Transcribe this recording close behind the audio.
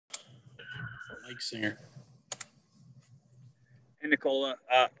Mike Singer. Hey, Nikola,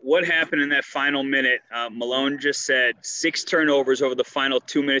 what happened in that final minute? Malone just said 6 turnovers over the final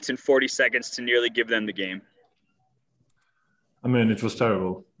 2 minutes and 40 seconds to nearly give them the game. I mean, it was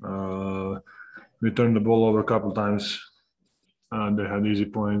terrible. We turned the ball over a couple times. They had easy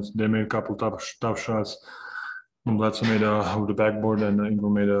points. They made a couple tough shots. Bledsoe made over the backboard, and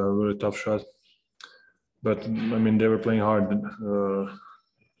Ingram made a really tough shot. But, I mean, they were playing hard.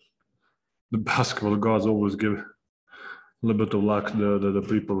 The basketball gods always give a little bit of luck to the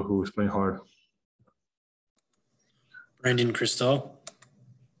people who is playing hard. Brandon Christel.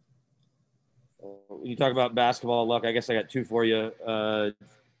 When you talk about basketball luck, I guess I got 2 for you. The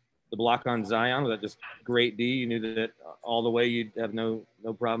block on Zion, was that just great D? You knew that all the way you'd have no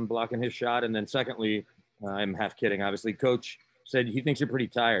problem blocking his shot. And then secondly, I'm half kidding, obviously. Coach said he thinks you're pretty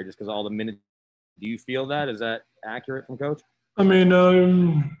tired just because all the minutes. Do you feel that? Is that accurate from Coach? I mean,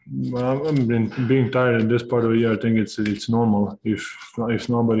 being tired in this part of the year, I think it's normal. If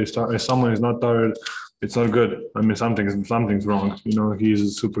someone is not tired, it's not good. I mean, something's wrong. You know, he's a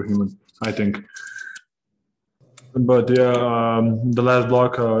superhuman, I think. But yeah, the last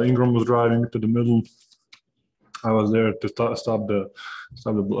block, Ingram was driving to the middle. I was there to stop the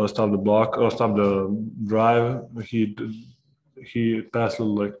drive. He passed a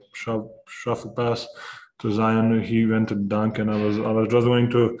little like shuffle pass to Zion. He went to dunk, and I was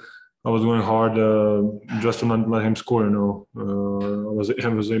going hard just to not let him score. You know, I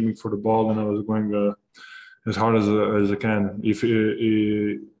was aiming for the ball, and I was going as hard as I can. Even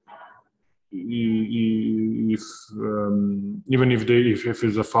if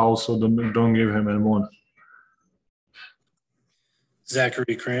it's a foul, so don't give him any more.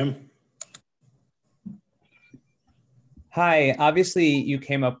 Zachary Cram. Hi, obviously you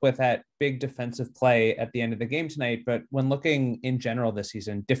came up with that big defensive play at the end of the game tonight, but when looking in general this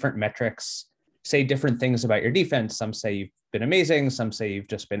season, different metrics say different things about your defense. Some say you've been amazing, some say you've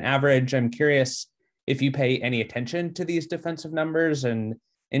just been average. I'm curious if you pay any attention to these defensive numbers, and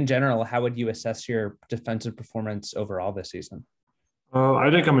in general, how would you assess your defensive performance overall this season? I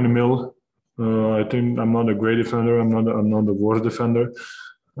think I'm in the middle. I think I'm not a great defender. I'm not the worst defender.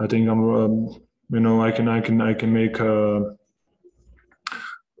 I think I'm. I can make a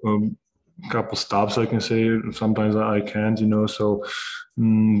couple stops. I can say sometimes I can't. So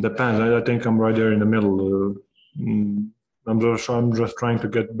depends. I think I'm right there in the middle. I'm just trying to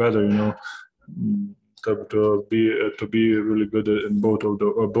get better. To be really good in both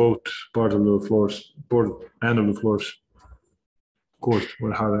parts of the floors, both end of the floors. Court,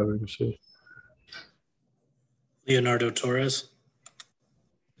 or however you say. Leonardo Torres.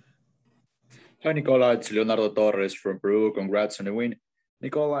 Hi, Nikola. It's Leonardo Torres from Peru. Congrats on the win.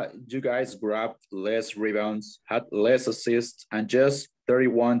 Nikola, you guys grabbed less rebounds, had less assists, and just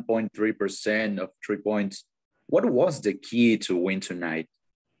 31.3% of 3 points. What was the key to win tonight?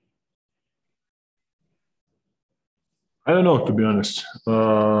 I don't know, to be honest.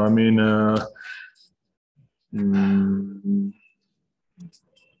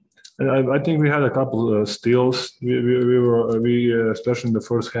 I think we had a couple of steals. We especially in the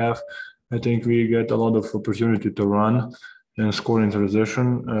first half. I think we get a lot of opportunity to run and score in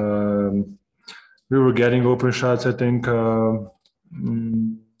transition. We were getting open shots. I think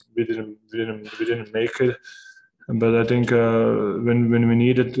we didn't make it, but I think when we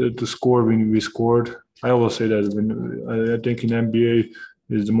needed to score, we scored. I always say that I think in NBA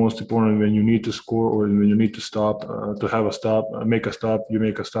is the most important when you need to score or when you need to stop, to have a stop, make a stop, you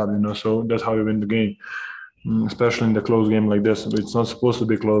make a stop, so that's how you win the game, especially in the close game like this. It's not supposed to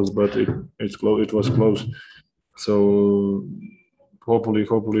be close, but it's close. It was close. So hopefully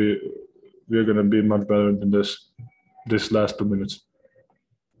we're going to be much better than this last 2 minutes.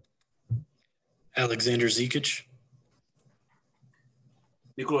 Alexander Zikic.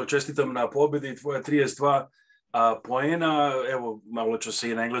 Nikola, čestitam na pobjedi, tvoja 32 poena. Evo, malo ću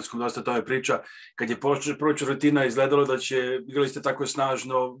se i na engleskom, dosta tome priča. Kad je prva četvrtina izgledalo da igrali ste tako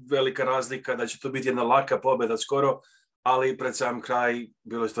snažno, velika razlika, da će to biti jedna laka pobjeda skoro, ali pred sam kraj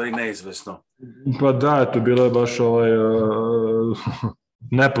bilo je stvari neizvesno. Pa da, to bilo je baš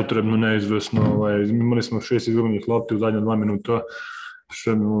nepotrebno neizvesno. Imali smo 6 izgubljenih lopti u zadnja 2 minuta.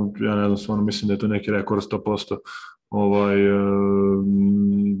 Ja ne znam, stvarno mislim da je to neki rekord 100%.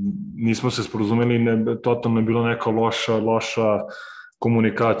 Nismo se sporozumeli, totalno je bilo neka loša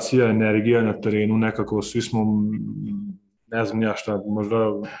komunikacija, energija na terenu, nekako svi smo, ne znam ja šta, možda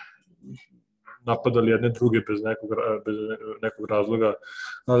napadali jedne druge bez nekog razloga,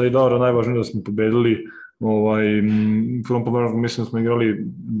 ali dobro, najvažnije da smo pobedili. U prvom poluvremenu mislim da smo igrali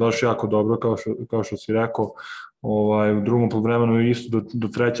baš jako dobro, kao što si rekao. U drugom poluvremenu isto do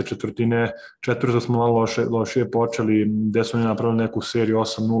treće četvrtine, četvrto smo malo lošije počeli, gde smo napravili neku seriju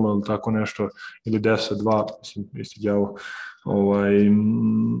 8-0 ili tako nešto, ili 10-2, mislim, isti đavo,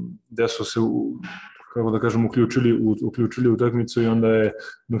 gde su se, kako da kažem, uključili u utakmicu i onda je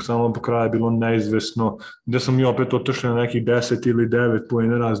dok samo po kraju bilo neizvesno, gde smo mi opet otišli na nekih 10 ili 9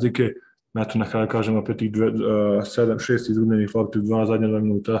 poena razlike, eto na kraju kažem opet tih 7-6 izgubljenih lopti u 2 zadnja 2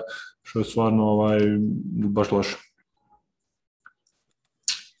 minuta, što je stvarno baš loše.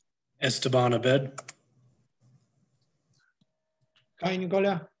 Esteban Abed. Hi,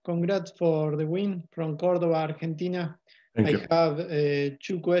 Nikola. Congrats for the win from Córdoba, Argentina. Thank you. I have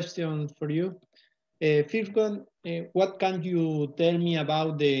 2 questions for you. First one, what can you tell me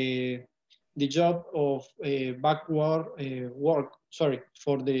about the job of backward work? Sorry,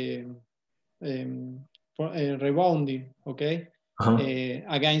 for the rebounding, okay?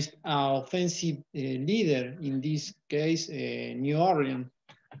 Against an offensive leader, in this case, New Orleans,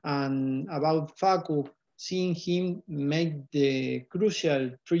 and about Facu, seeing him make the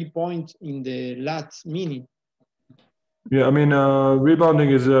crucial 3 points in the last minute. Yeah, I mean, rebounding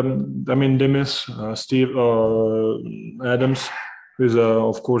is, I mean, they miss Steve Adams, who is,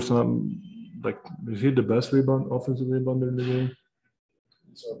 of course, like, is he the best offensive rebounder in the game?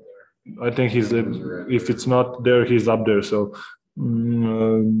 I think he's, if it's not there, he's up there. So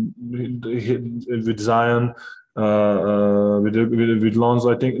with Zion, with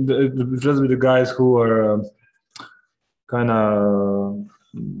Lonzo, I think just with the guys who are kind of,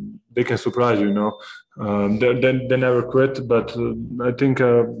 they can surprise you, you know. They never quit, but I think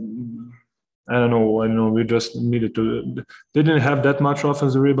I don't know. We just needed to. They didn't have that much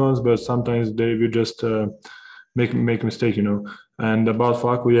offensive rebounds, but sometimes we just make mistake, you know. And about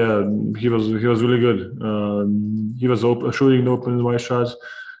Facu, yeah, he was really good. He was shooting open wide shots,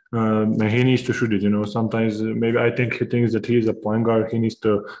 and he needs to shoot it, you know. Sometimes maybe I think he thinks that he's a point guard. He needs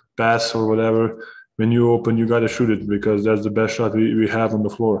to pass or whatever. When you open, you gotta shoot it because that's the best shot we have on the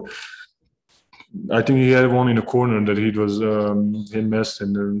floor. I think he had one in the corner that he missed,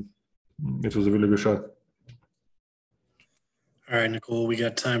 and it was a really good shot. All right, Nicole, we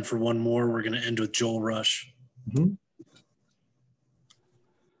got time for one more. We're going to end with Joel Rush. Mm-hmm.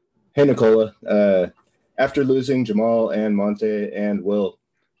 Hey, Nikola. After losing Jamal and Monte and Will,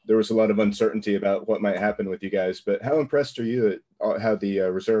 there was a lot of uncertainty about what might happen with you guys, but how impressed are you at how the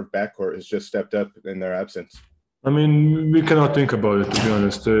reserve backcourt has just stepped up in their absence? I mean, we cannot think about it, to be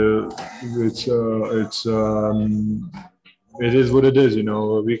honest. It is what it is, you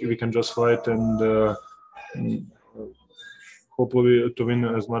know. We can just fight and hopefully to win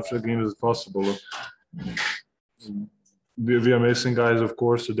as much games as possible. We are missing guys, of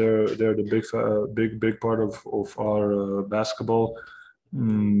course. They're the big part of our basketball.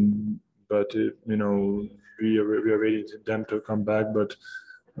 But you know, we are waiting for them to come back. But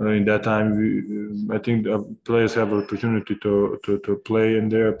in that time, I think players have an opportunity to play,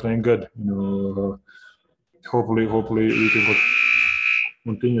 and they're playing good. You know, hopefully we can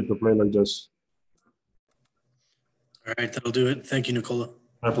continue to play like this. All right, that'll do it. Thank you, Nikola.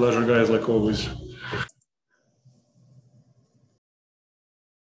 My pleasure, guys, like always.